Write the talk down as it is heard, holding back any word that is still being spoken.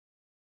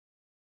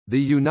The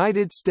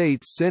United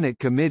States Senate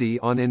Committee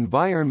on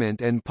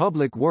Environment and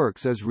Public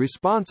Works is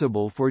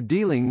responsible for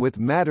dealing with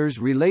matters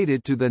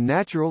related to the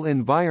natural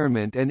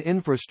environment and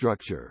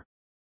infrastructure.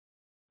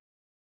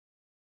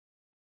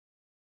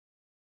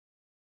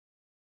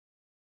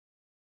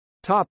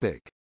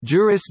 Topic: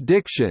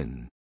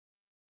 Jurisdiction.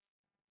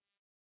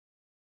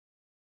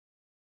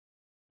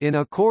 In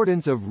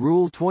accordance of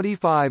Rule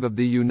 25 of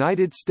the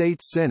United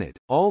States Senate,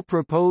 all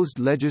proposed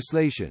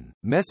legislation,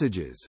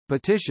 messages,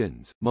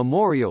 petitions,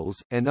 memorials,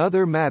 and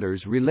other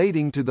matters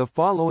relating to the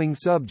following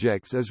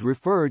subjects is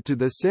referred to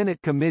the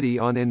Senate Committee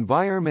on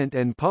Environment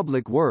and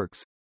Public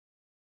Works: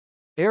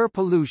 air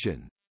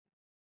pollution,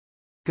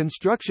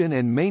 construction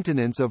and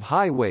maintenance of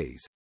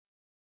highways,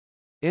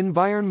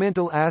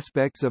 environmental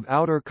aspects of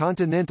outer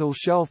continental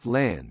shelf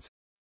lands,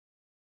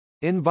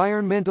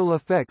 environmental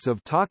effects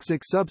of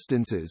toxic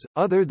substances,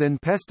 other than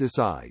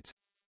pesticides,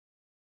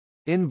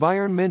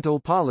 environmental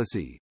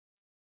policy,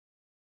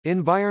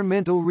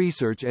 environmental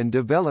research and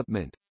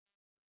development,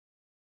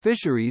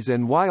 fisheries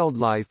and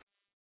wildlife,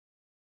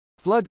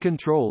 flood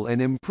control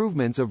and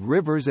improvements of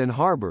rivers and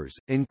harbors,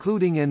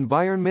 including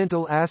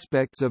environmental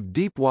aspects of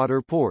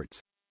deepwater ports,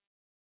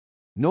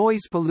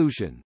 noise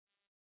pollution,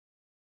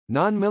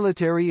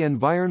 non-military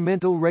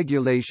environmental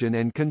regulation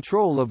and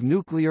control of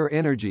nuclear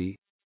energy,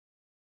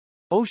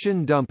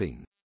 ocean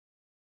dumping,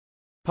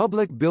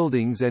 public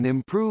buildings and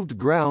improved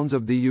grounds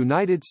of the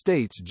United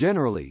States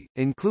generally,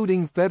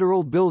 including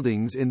federal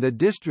buildings in the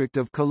District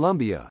of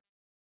Columbia,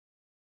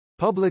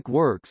 public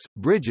works,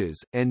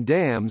 bridges, and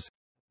dams,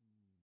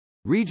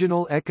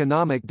 regional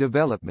economic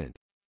development,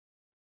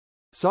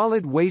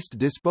 solid waste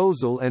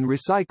disposal and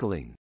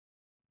recycling,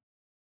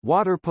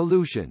 water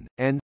pollution,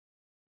 and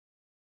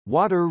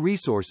water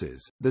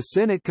resources. The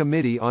Senate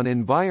Committee on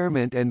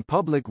Environment and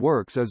Public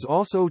Works is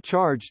also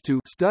charged to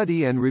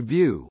study and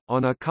review,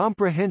 on a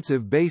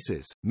comprehensive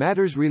basis,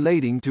 matters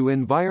relating to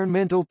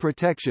environmental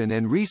protection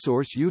and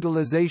resource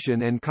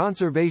utilization and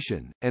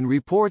conservation, and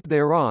report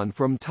thereon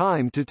from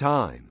time to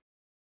time.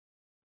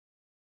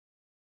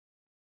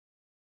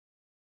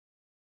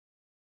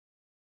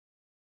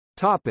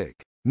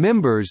 Topic: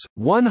 Members,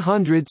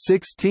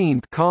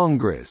 116th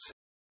Congress.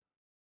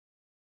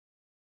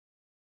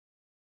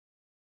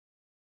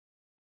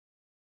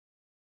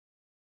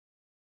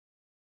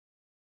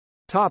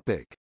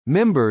 Topic: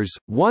 Members,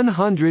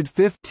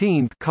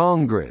 115th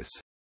Congress.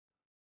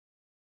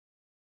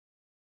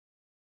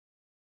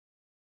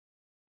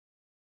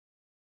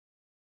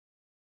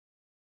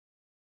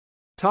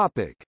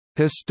 Topic: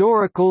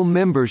 Historical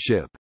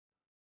membership.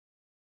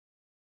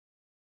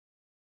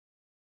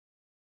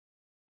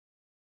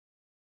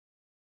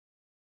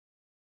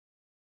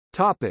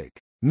 Topic: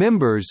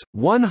 Members,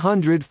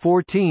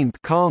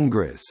 114th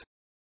Congress.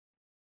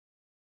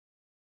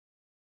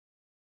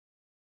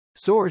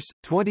 Source: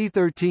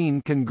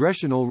 2013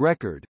 Congressional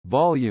Record,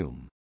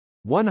 Volume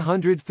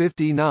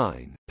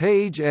 159,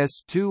 page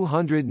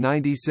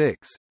S296.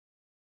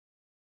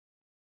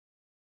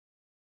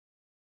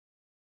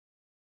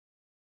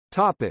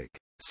 Topic: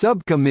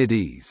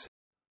 Subcommittees.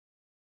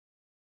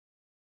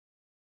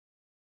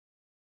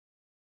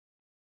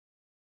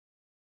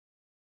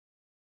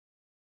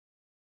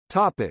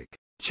 Topic: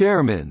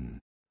 Chairmen.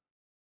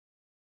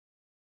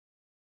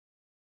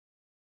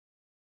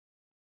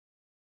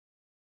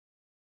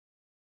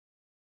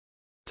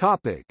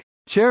 Topic: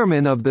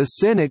 Chairman of the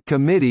Senate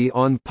Committee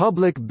on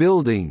Public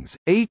Buildings,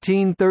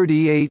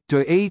 1838 to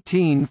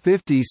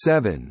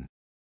 1857.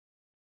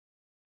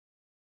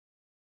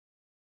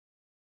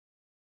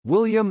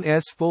 William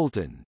S.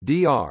 Fulton,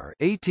 Dr.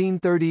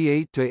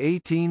 1838 to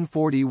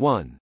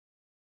 1841.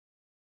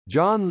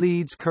 John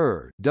Leeds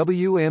Kerr,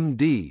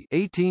 WMD,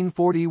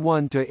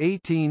 1841 to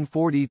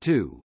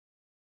 1842.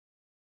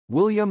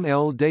 William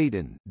L.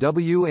 Dayton,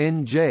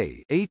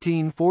 WNJ,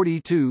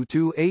 1842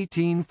 to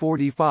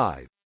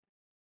 1845.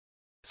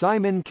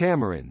 Simon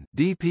Cameron,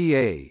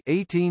 DPA,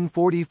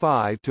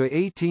 1845 to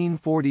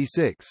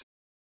 1846.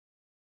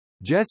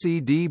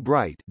 Jesse D.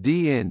 Bright,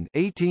 DN,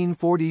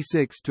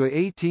 1846 to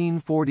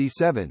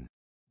 1847.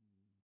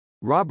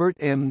 Robert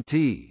M.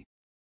 T.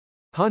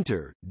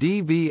 Hunter,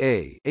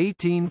 DVA,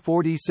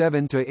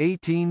 1847 to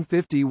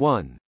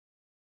 1851.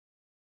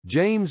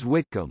 James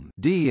Whitcomb,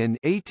 DN,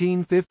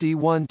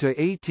 1851 to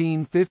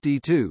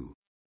 1852.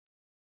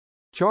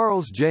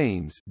 Charles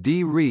James,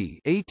 D.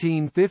 Ree,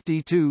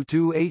 1852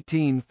 to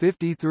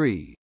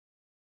 1853.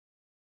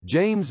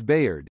 James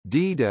Bayard,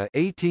 D.Da,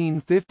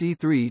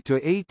 1853 to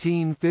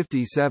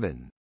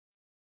 1857.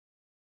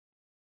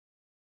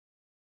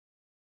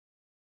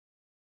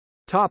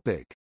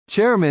 Topic: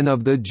 Chairman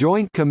of the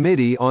Joint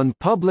Committee on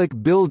Public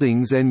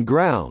Buildings and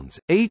Grounds,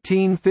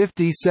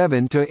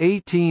 1857 to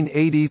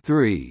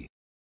 1883.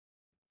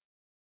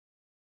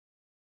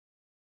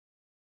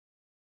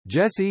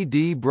 Jesse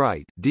D.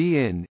 Bright,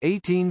 D.N.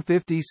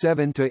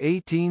 1857 to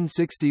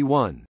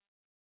 1861.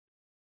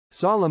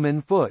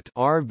 Solomon Foote,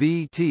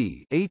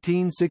 R.V.T.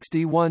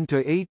 1861 to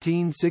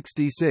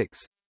 1866.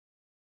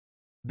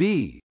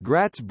 B.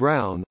 Gratz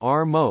Brown,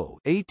 R. Mo.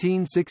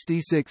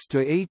 1866 to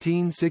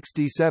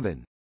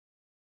 1867.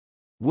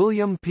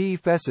 William P.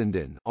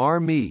 Fessenden,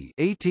 R.Me.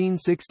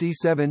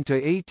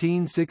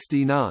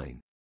 1867–1869.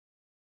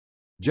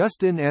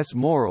 Justin S.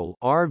 Morrill,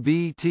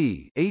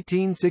 R.V.T.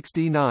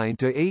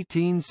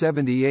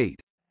 1869–1878.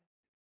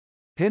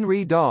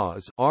 Henry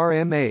Dawes,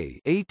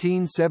 R.M.A.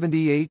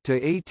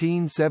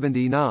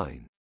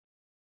 1878–1879.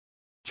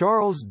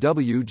 Charles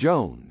W.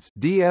 Jones,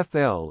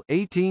 D.F.L.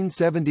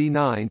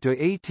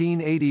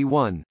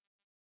 1879–1881.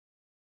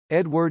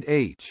 Edward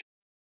H.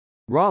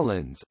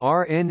 Rollins,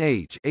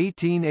 R.N.H.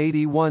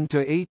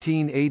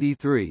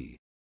 1881–1883.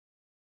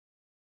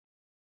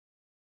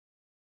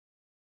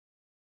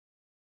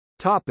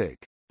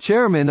 Topic: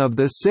 Chairman of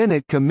the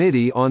Senate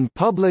Committee on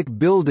Public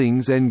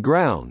Buildings and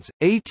Grounds,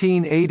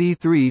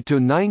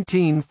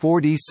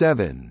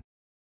 1883–1947.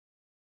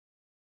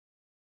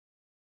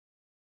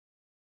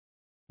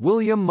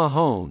 William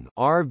Mahone,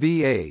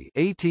 R.V.A.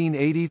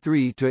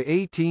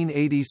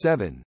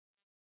 1883–1887.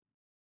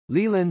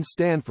 Leland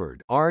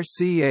Stanford,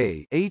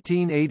 R.C.A.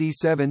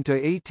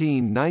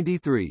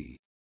 1887–1893.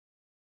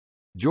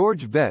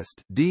 George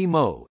Vest,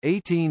 D.Mo.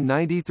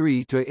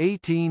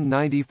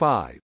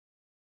 1893–1895.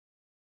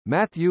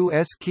 Matthew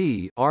S.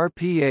 Key,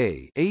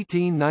 R.P.A.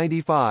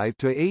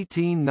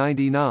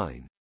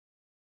 1895–1899.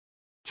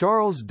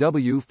 Charles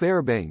W.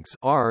 Fairbanks,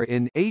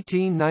 R.N.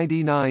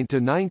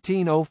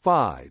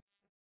 1899–1905.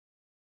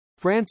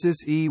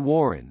 Francis E.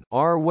 Warren,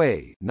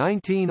 R.Way.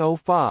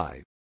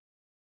 1905.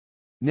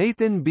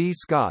 Nathan B.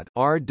 Scott,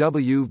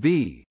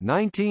 R.W.V.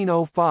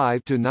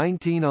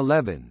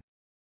 1905–1911.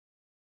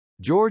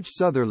 George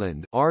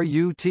Sutherland,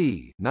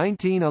 R.U.T.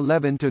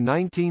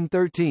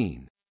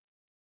 1911–1913.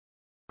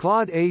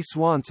 Claude A.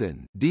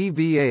 Swanson,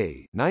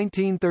 D.V.A.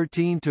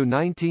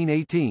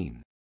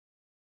 1913–1918.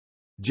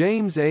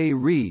 James A.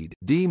 Reed,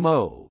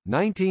 D.Mo.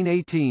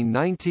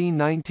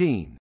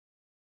 1918–1919.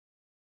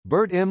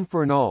 Bert M.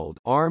 Fernald,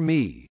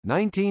 R.Me.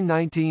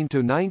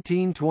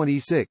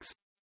 1919–1926.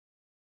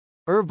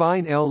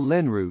 Irvine L.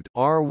 Lenroot,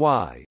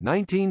 R.Y.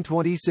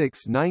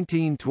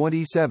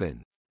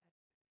 1926–1927.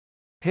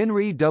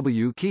 Henry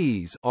W.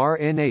 Keyes,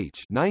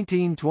 R.N.H.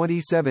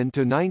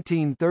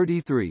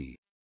 1927–1933.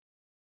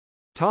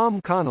 Tom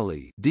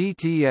Connolly,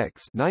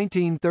 DTX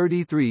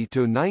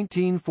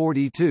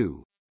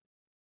 1933–1942.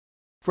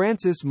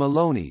 Francis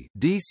Maloney,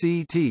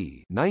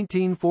 DCT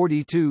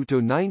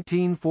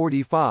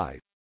 1942–1945.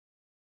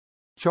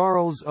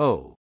 Charles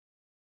O.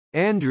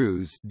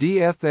 Andrews,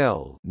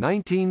 DFL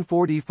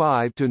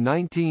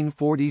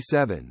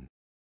 1945–1947.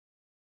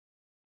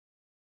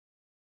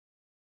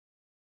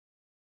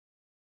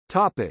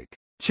 Topic: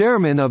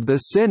 Chairman of the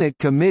Senate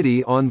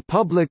Committee on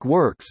Public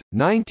Works,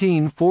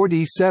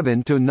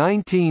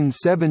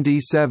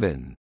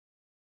 1947–1977.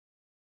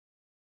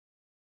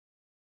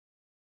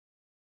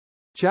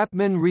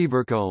 Chapman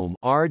Revercombe,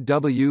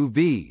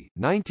 R.W.V.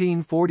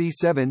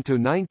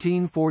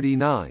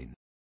 1947–1949.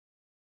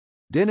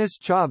 Dennis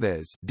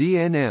Chavez,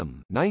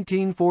 D.N.M.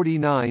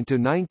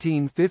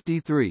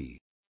 1949–1953.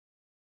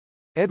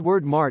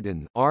 Edward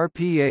Martin,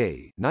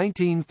 R.P.A.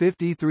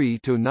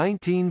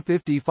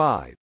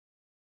 1953–1955.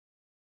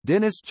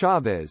 Dennis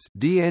Chavez,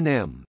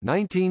 D.N.M.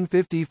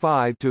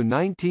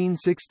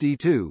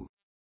 1955–1962.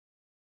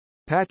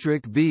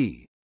 Patrick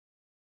V.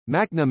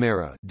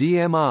 McNamara,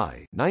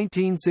 D.M.I.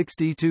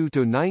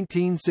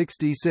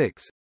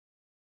 1962–1966.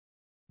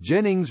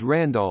 Jennings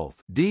Randolph,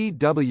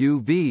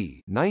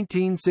 D.W.V.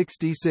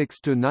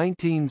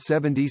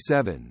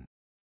 1966–1977.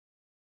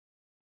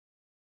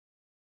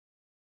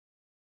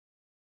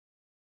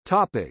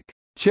 Topic: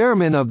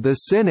 Chairman of the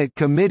Senate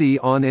Committee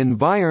on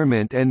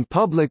Environment and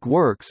Public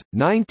Works,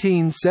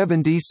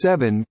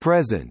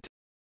 1977–present.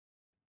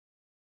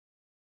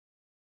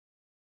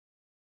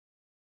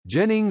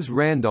 Jennings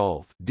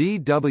Randolph,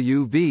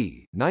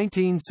 D.W.V.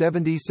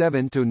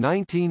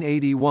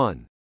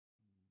 1977–1981.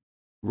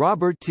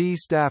 Robert T.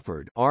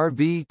 Stafford,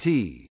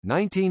 R.V.T.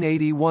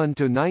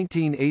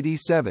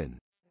 1981–1987.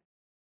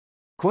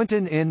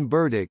 Quentin N.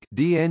 Burdick,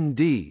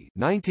 D.N.D.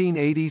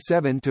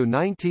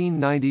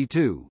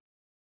 1987–1992.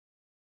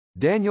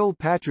 Daniel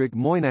Patrick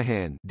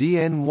Moynihan,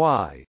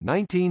 D.N.Y.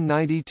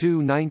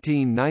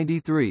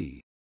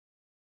 1992–1993.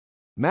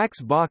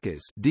 Max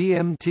Baucus,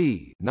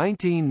 D.M.T.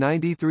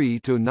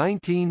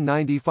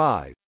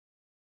 1993–1995.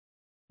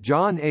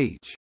 John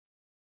H.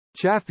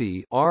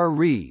 Chaffee,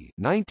 R.Re.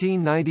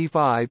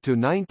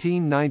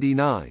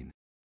 1995–1999.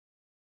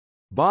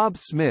 Bob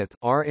Smith,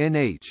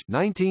 R.N.H.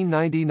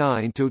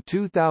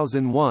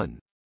 1999–2001.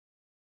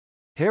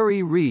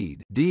 Harry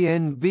Reid,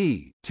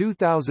 D.N.V.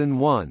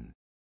 2001.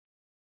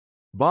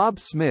 Bob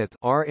Smith,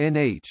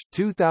 R.N.H.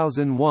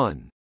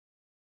 2001.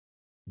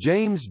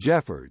 James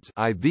Jeffords,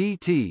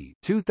 I.V.T.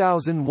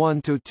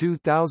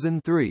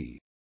 2001–2003.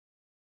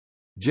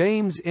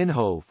 James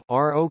Inhofe,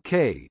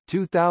 R.O.K.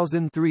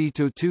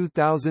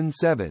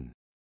 2003–2007.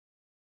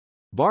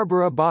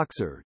 Barbara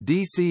Boxer,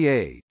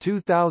 D.C.A.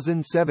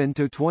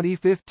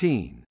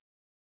 2007–2015.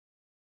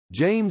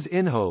 James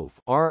Inhofe,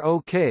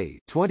 R.O.K.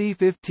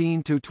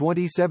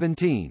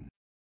 2015–2017.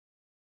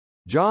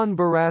 John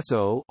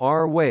Barrasso,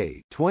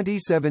 R.Way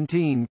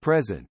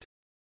 2017–present.